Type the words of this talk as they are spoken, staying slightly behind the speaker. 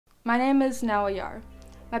My name is Nawayar.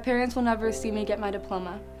 My parents will never see me get my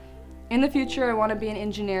diploma. In the future, I want to be an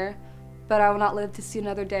engineer, but I will not live to see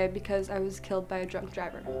another day because I was killed by a drunk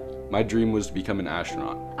driver. My dream was to become an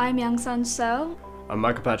astronaut. I'm Youngsun So. I'm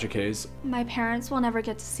Michael Patrick Hayes. My parents will never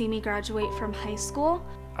get to see me graduate from high school.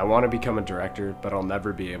 I want to become a director, but I'll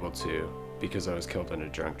never be able to because I was killed in a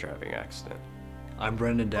drunk driving accident. I'm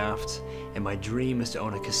Brendan Daft, and my dream is to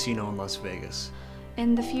own a casino in Las Vegas.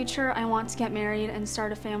 In the future, I want to get married and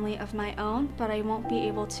start a family of my own, but I won't be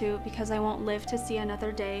able to because I won't live to see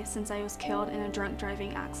another day since I was killed in a drunk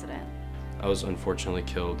driving accident. I was unfortunately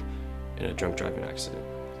killed in a drunk driving accident.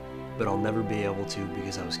 But I'll never be able to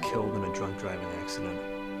because I was killed in a drunk driving accident.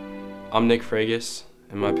 I'm Nick Fragus,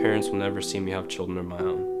 and my parents will never see me have children of my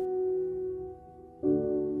own.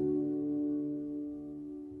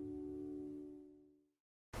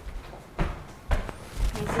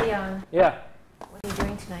 Hey, Zion. Yeah. What are you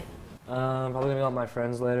doing tonight? Probably gonna go out with my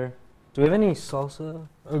friends later. Do we have any salsa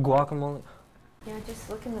or guacamole? Yeah, just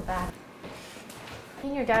look in the back. Me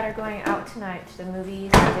and your dad are going out tonight to the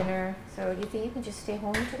movies and dinner, so do you think you can just stay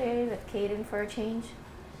home today with Caden for a change?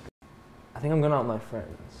 I think I'm going out with my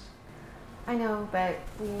friends. I know, but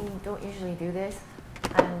we don't usually do this,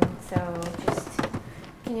 and so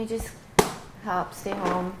can you just help stay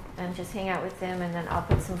home and just hang out with them, and then I'll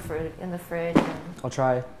put some fruit in the fridge. And I'll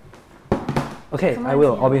try. Okay, Come I on,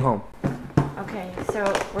 will. Zion. I'll be home. Okay, so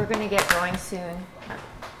we're gonna get going soon.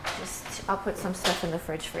 I'll put some stuff in the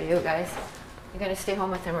fridge for you guys. You're gonna stay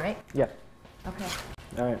home with them, right? Yeah. Okay.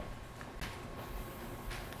 All right.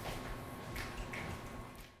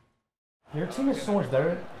 Your team is so much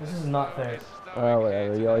better. This is not fair. Oh,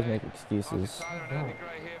 whatever. You always make excuses. So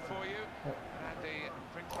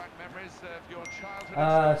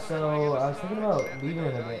I was thinking about leaving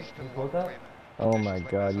in a bit. Can you quote that? Oh my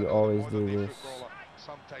God, you always do this.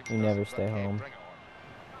 You never stay home.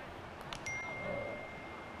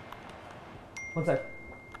 One sec.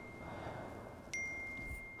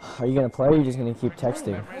 Are you gonna play or are you just gonna keep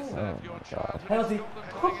texting? Oh my God. Penalty.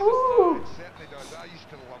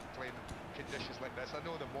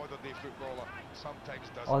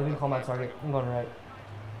 Oh, they didn't call my target. I'm going right.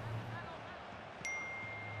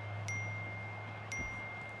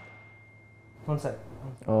 One sec.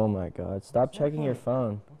 Oh my God. Stop checking your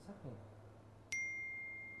phone.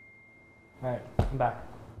 Alright, I'm back.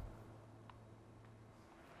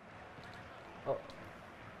 Oh.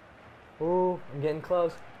 Oh, I'm getting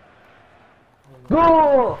close.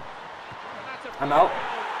 Goal! I'm out.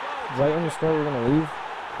 Is that when you score we're gonna leave?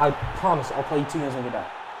 I promise I'll play you 2 minutes when I get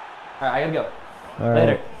back. Alright, I gotta go. All right.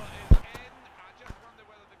 Later.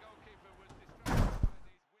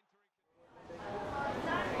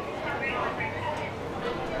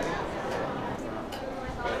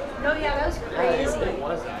 No, yeah, that was crazy.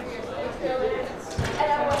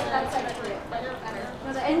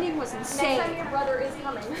 No, the ending was insane. Next time your brother is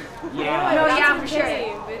coming. Yeah. No, yeah, for sure.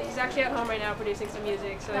 But he's actually at home right now producing some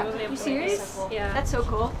music, so he wasn't able to make it. Serious? Yeah. That's so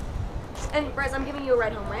cool. And Brez, I'm giving you a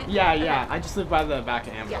ride home, right? Yeah. I just live by the back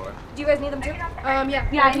of Amador. Do you guys need them too? Yeah.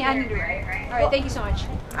 Yeah, I need to ride. All right, thank you so much.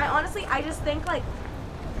 I just think like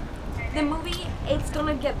the movie, it's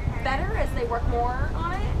gonna get better as they work more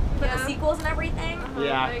on it for the sequels and everything.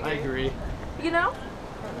 Yeah, I agree. You know?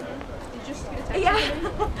 Did you just get a text? Yeah.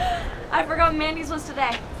 I forgot Mandy's was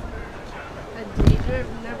today. A danger?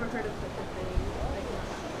 I've never heard of such a thing.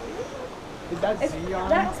 Is that Zion?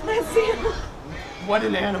 That's Zion. What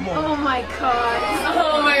an animal. Oh my god.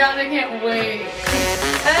 Oh my god, I can't wait.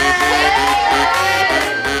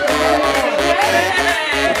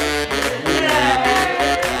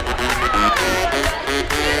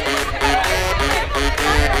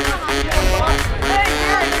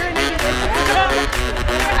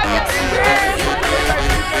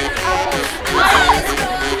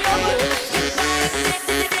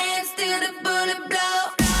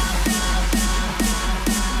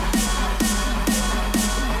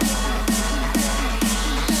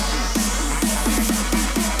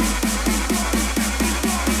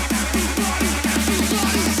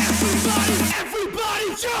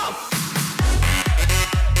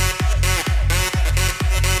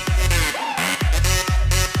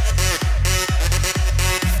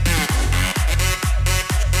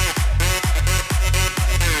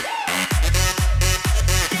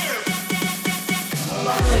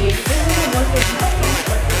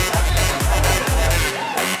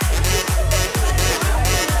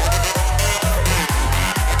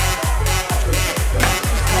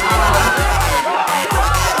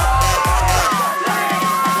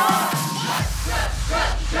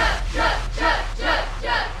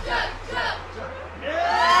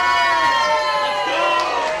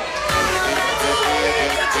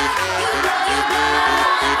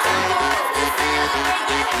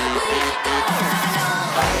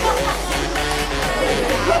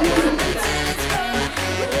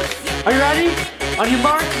 On your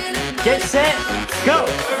mark, get set, go!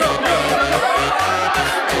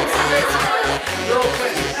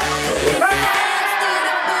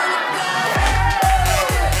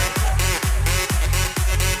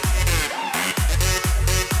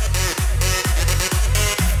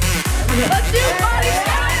 Let's do body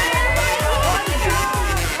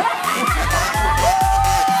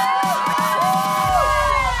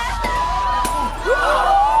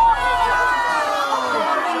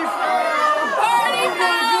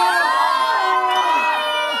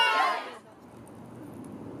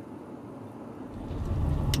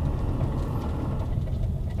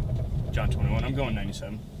John 21, I'm going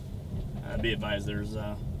 97. Be advised there's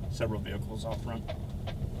several vehicles out front.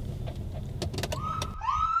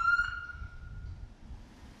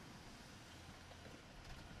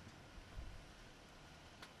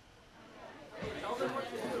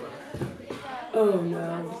 Oh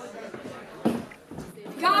no.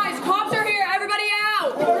 Guys, cops are here! Everybody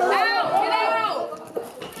out! Out! Get out!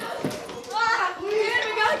 Ah, man,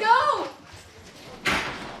 we gotta go!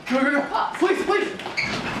 Go! Please!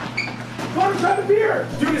 Come on, grab a beer!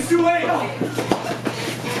 Dude, it's too late! Let's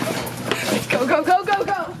go!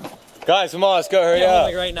 Guys, come on, let's go, hurry up.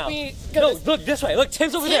 Like right now. No, look this way. Look,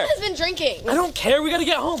 Tim's over there. Tim has been drinking. I don't care. We gotta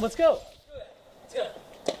get home. Let's go. Hey,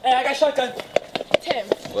 I got shotgun. Tim.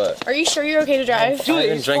 What? Are you sure you're okay to drive? I've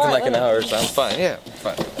been drinking like an hour, so I'm fine. Yeah, I'm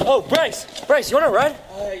fine. Oh, Bryce, you wanna ride?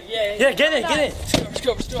 Yeah. Yeah, get in. Let's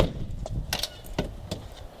go.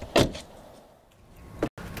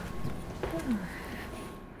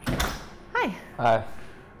 Hi. Hi.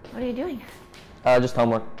 What are you doing? Just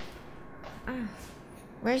homework.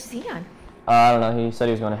 Where's Zion? I don't know. He said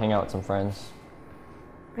he was going to hang out with some friends.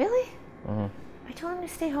 Really? Mm-hmm. I told him to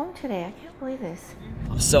stay home today. I can't believe this.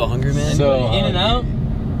 I'm so hungry, man. In and out?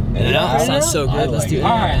 In and out? That sounds so good. Let's do it.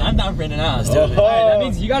 Alright, I'm down for in and out. Let's do it. Alright, that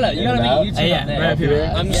means you gotta make a U-turn up there. Right up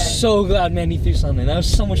here. I'm so glad man you threw something. That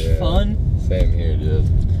was so much fun. Same here, dude.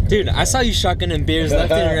 Dude, I saw you shotgunning beers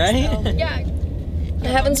left and right. Yeah. I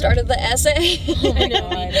haven't started the essay. I know.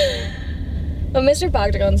 But Mr.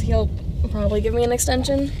 Bogdagon's, he'll probably give me an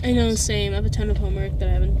extension. I know, same. I have a ton of homework that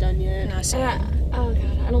I haven't done yet. Oh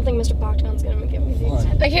god, I don't think Mr. Bogdagon's gonna give me the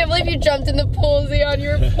extension. I can't believe you jumped in the pool, Zion.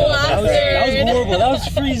 You were plastered. that was horrible. That was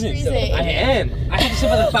freezing. I am. I had to sit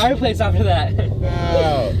by the fireplace after that.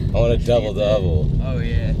 Wow. I want a double-double. Oh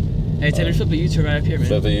yeah. Hey, Tim, flip a U-turn right up here, man.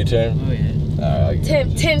 Flip a U-turn? Oh yeah. Alright,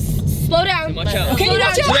 Tim, slow down. Watch out. Okay,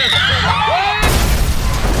 watch out.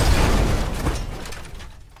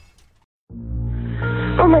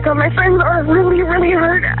 Oh my god, my friends are really, really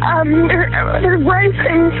hurt. They're Bryce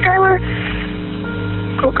and Skylar.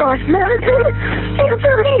 Oh gosh, Madison,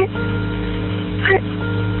 answer me.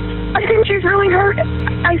 I think she's really hurt.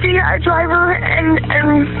 I see a driver and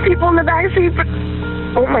people in the backseat, but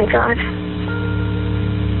oh my god.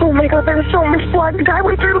 Oh my god, there's so much blood. The guy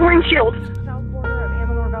went through the windshield. South border of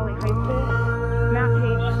Amador Valley High School. Matt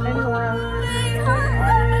Page and Nora.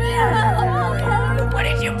 What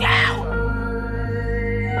did you do?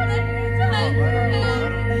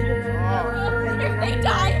 They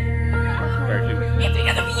died. It's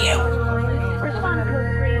because of you. Respond code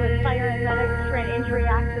 3 with fire and medics for an injury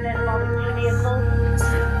accident involving 2 vehicles.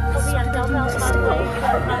 Will be on Delta Parkway.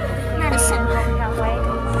 Madison. Delta Parkway.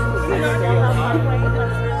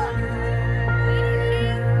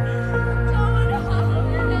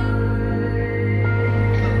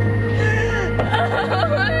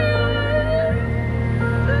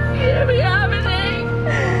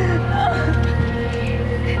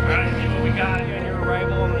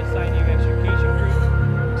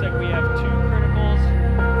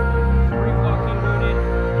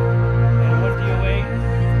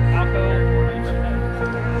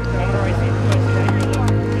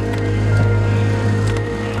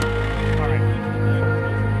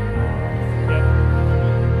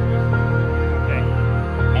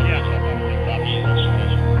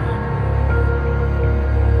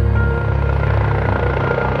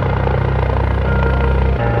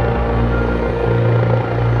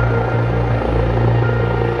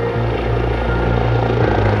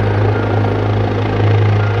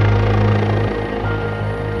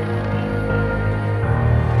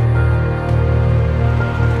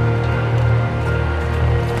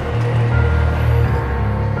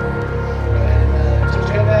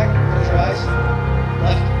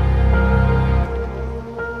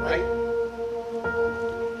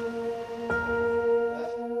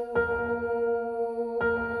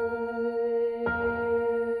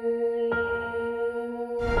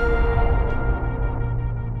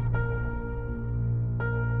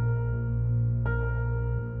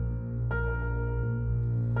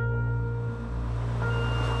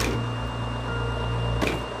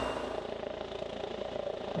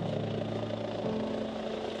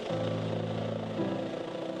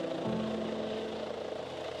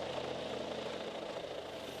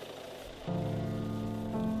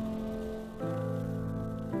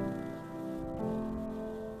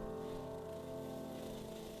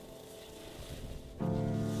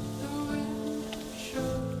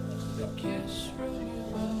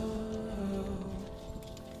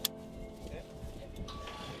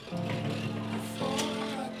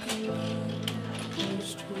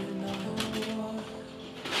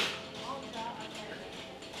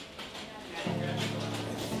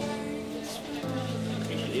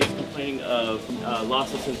 complain of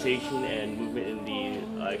loss of sensation and movement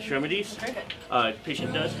in the extremities.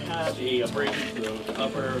 Patient does have a abrasion to the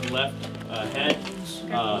upper left head,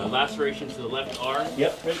 laceration to the left arm.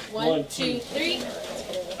 Yep. One, two, three.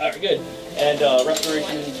 All right, good. And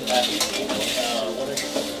respirations at 18.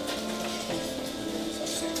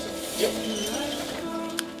 Yep.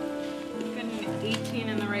 18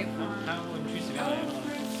 in the right arm.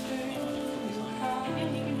 You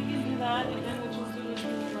can do that, and then we'll just do this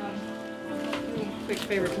quick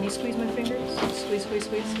favor. Can you squeeze my fingers? Squeeze, squeeze,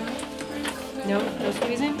 squeeze. No, no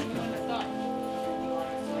squeezing.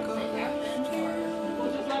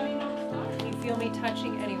 Can you feel me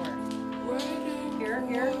touching anywhere? Here,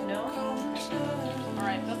 here, no. All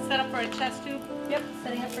right, let's set up for a chest tube. Yep,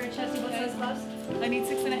 setting up for a chest tube. What's those gloves? I need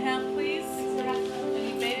 6.5, please. 6.5. I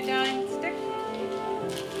need betadine stick.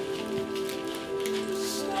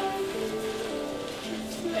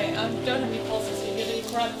 Okay, don't have any pulses. Do you get any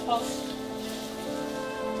carotid pulse?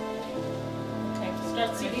 Okay,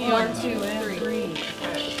 start CPR. 1, 2, and 3.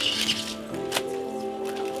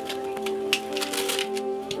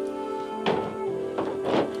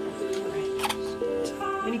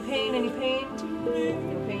 Any pain? Any pain? No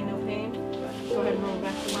pain, no pain. Go ahead and roll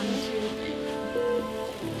back to 1, 2.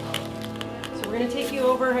 So we're going to take you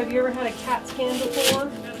over. Have you ever had a CAT scan before?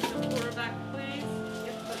 Back, please.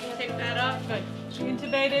 Yep, take that up. Good. She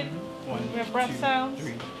intubated. 1, we have breath 2, sounds.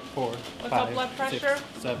 3, 4, What's 5, our blood pressure? 6,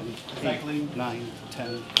 7, 8, 9,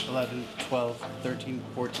 10, 11, 12, 13,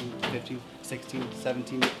 14, 15, 16,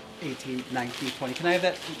 17, 18, 19, 20. Can I have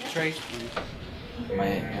that tray? Am I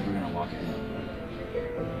ever gonna walk in?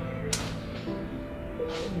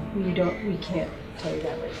 We can't tell you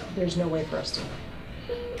that right now. There's no way for us to know.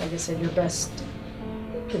 Like I said, the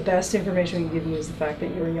best information we can give you is the fact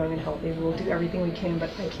that you're young and healthy. We'll do everything we can, but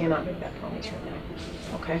I cannot make that promise right now.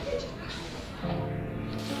 Okay? I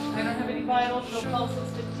don't have any vitals, no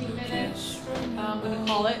pulses, 15 minutes. I'm going to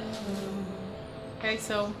call it. Okay,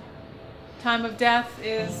 so time of death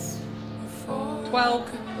is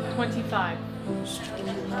 12:25.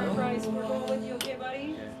 Bryce, we're going with you, okay,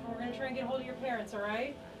 buddy? We're going to try and get hold of your parents, all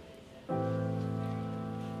right?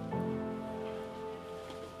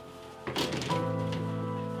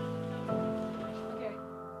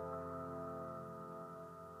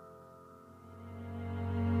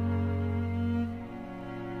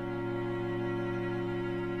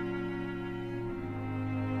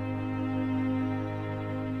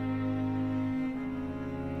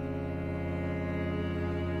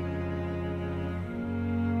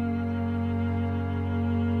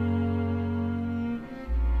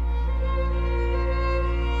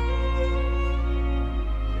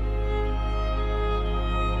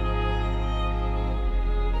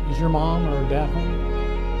 Is your mom or dad home?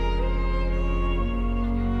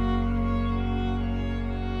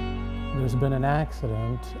 There's been an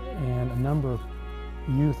accident and a number of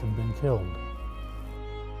youth have been killed.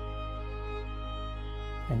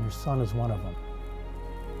 And your son is one of them.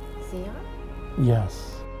 Sia?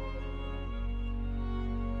 Yes.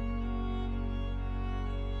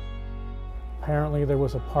 Apparently there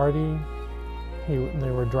was a party.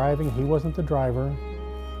 They were driving. He wasn't the driver.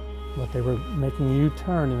 But they were making a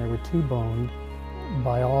U-turn and they were T-boned.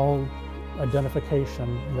 By all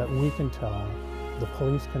identification that we can tell, the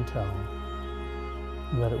police can tell,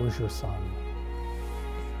 that it was your son.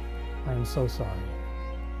 I am so sorry.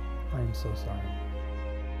 I am so sorry.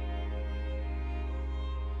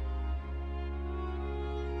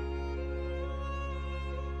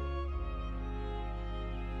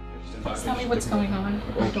 Just tell me what's going on.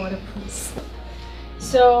 My daughter, please.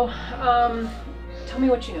 So, tell me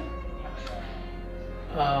what you know.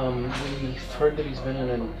 We've heard that he's been in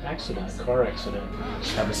an accident, a car accident.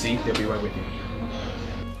 Have a seat, they'll be right with you.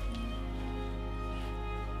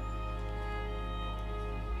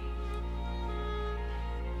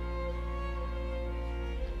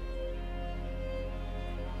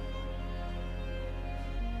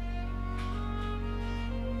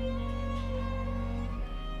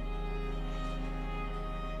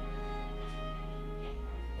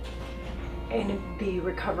 And the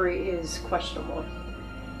recovery is questionable.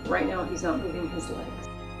 Right now, he's not moving his legs.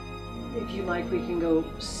 If you like, we can go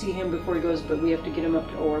see him before he goes, but we have to get him up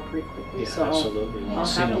to OR pretty quickly. Yeah, so absolutely. I'll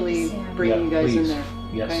happily bring you guys in there.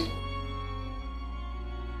 Yes. Okay?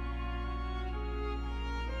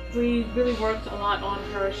 We really worked a lot on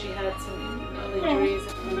her. She had some injuries,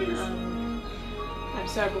 and I'm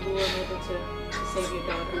sorry, but we weren't able to save your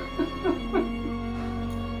daughter.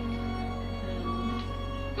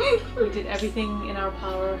 We did everything in our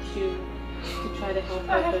power to try to help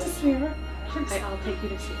her. I have to see her. I'll take you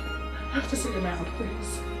to see her. I have to see her now,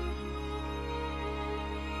 please.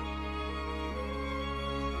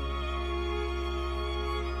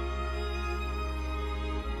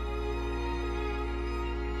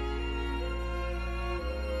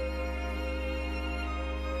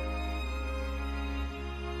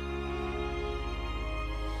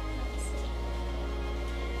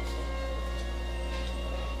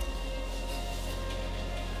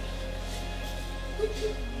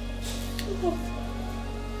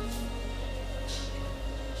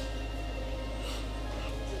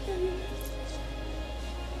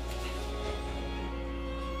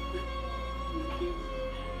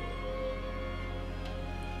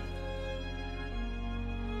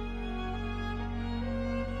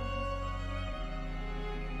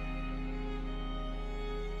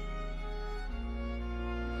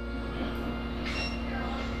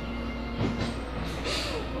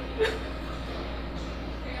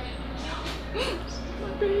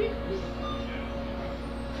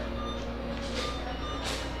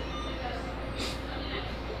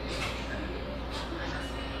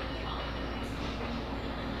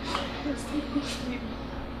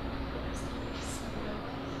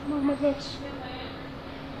 Oh my gosh.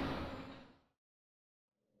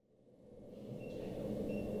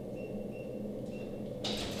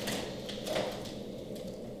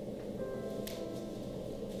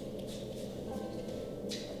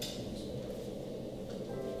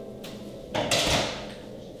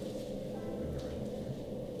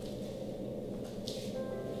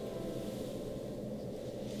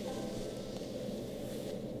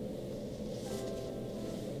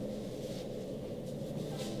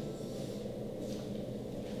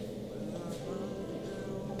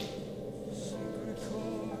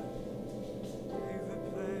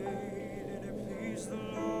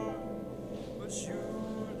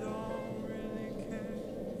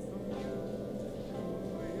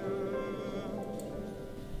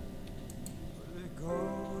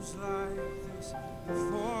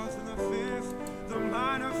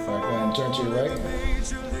 Turn to your right.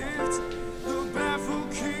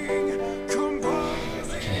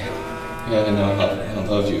 Yeah, I know. I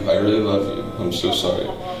love you. I really love you. I'm so sorry.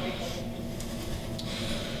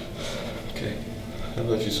 Okay. I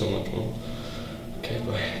love you so much, Mom. Okay,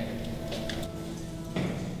 bye.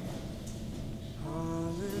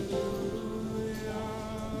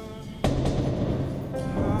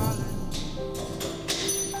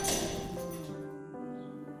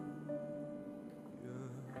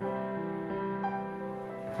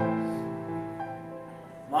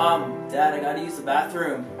 Mom, Dad, I gotta use the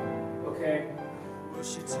bathroom. Okay. Well,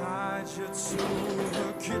 she tied you to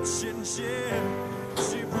her kitchen chair.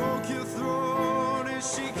 She broke your throat and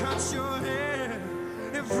she cut your hair.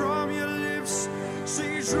 And from your lips,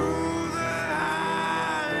 she drew the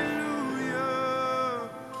hallelujah.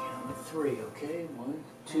 Count to 3, okay? 1,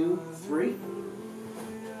 2, 3.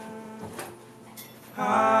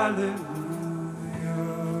 Hallelujah.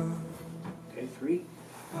 Okay, 3.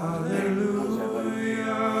 Hallelujah.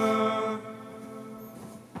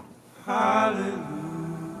 Hallelujah.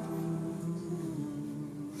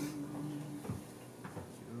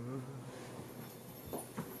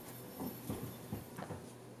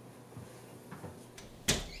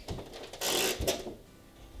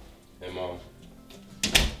 Hey, Mom.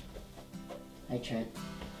 Hi, Trent.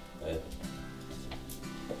 Hey.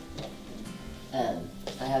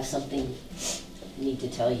 I have something I need to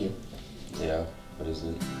tell you. Yeah, what is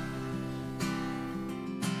it?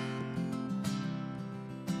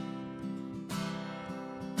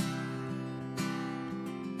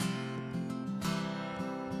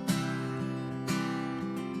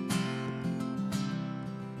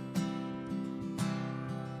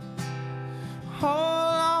 All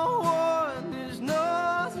I want is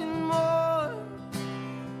nothing more.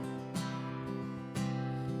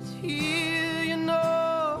 To hear you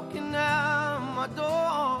knocking at my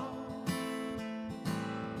door.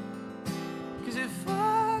 'Cause if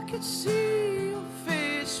I could see your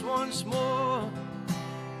face once more,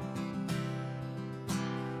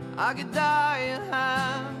 I could die a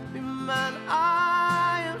happy man,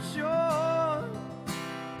 I am sure.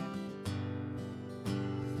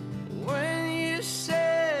 When you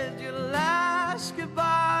said your last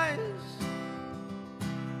goodbyes,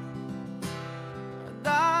 I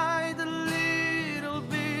died a little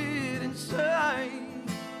bit inside.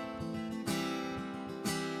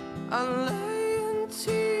 I lay in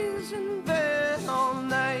tears in bed all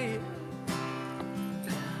night,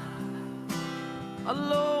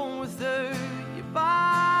 alone with her, you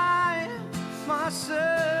by my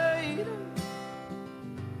side.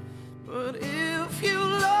 But if you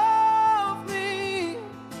love me,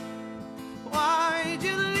 why'd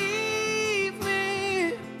you leave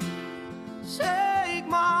me? Take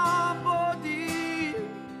my body,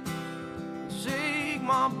 take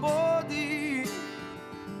my body.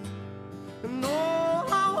 And all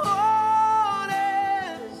I want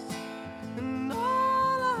is, and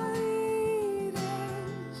all I need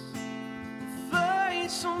is to find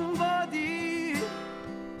somebody.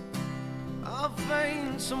 I'll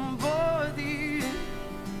find somebody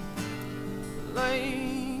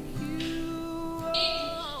like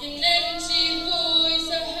An empty voice,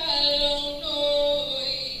 a hollow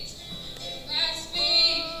noise. If I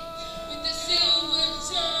speak with the silver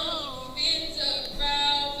tongue, winds a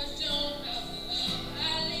crowd, but don't have love. I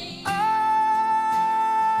leave.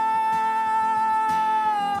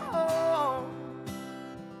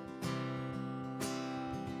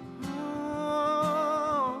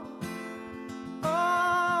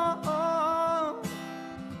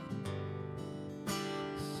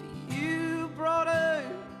 See, you brought out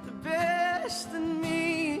the best in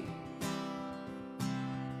me,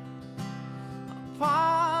 a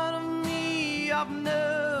part of me I've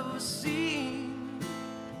never seen.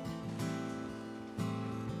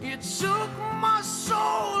 You took my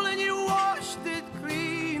soul and you washed it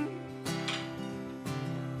clean.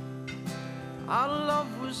 Our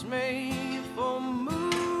love was made for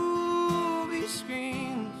movie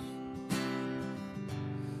screens.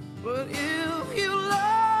 But if you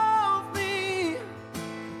love me,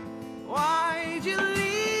 why'd you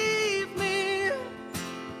leave me?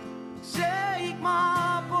 Take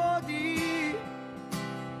my body,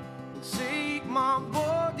 take my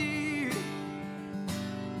body.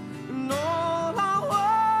 And all I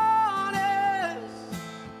want is,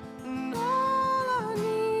 and all I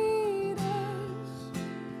need is to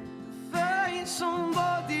thank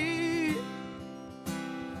somebody.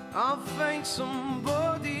 I'll thank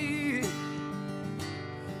somebody.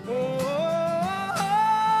 Oh, oh,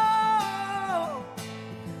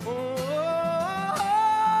 oh, oh,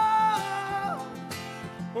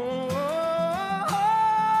 oh,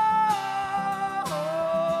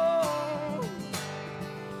 oh.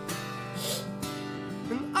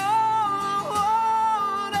 And all I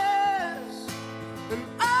want is, and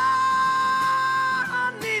all I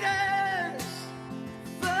need is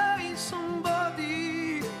thank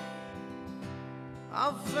somebody.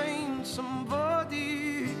 I'll thank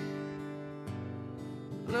somebody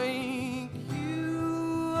like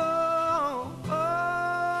you. Oh, oh,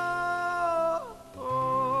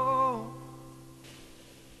 oh.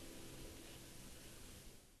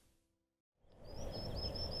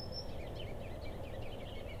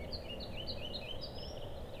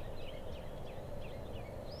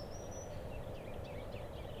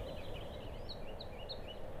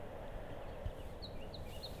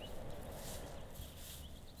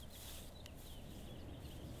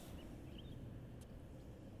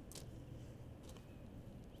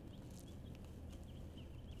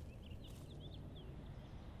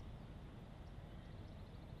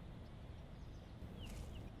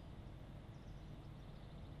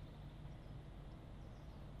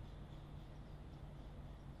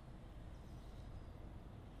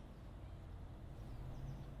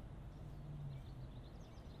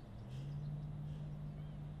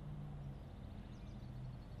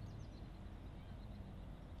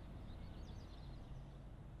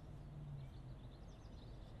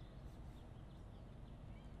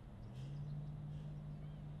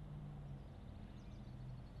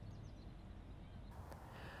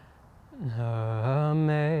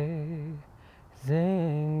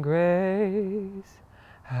 Amazing grace,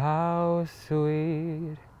 how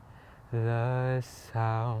sweet the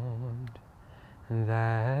sound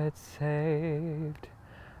that saved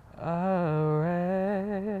a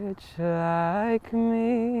wretch like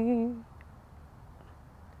me.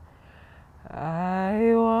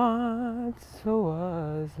 I once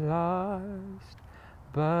was lost,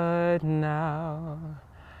 but now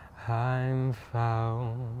I'm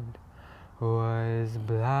found. Was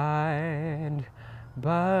blind,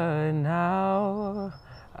 but now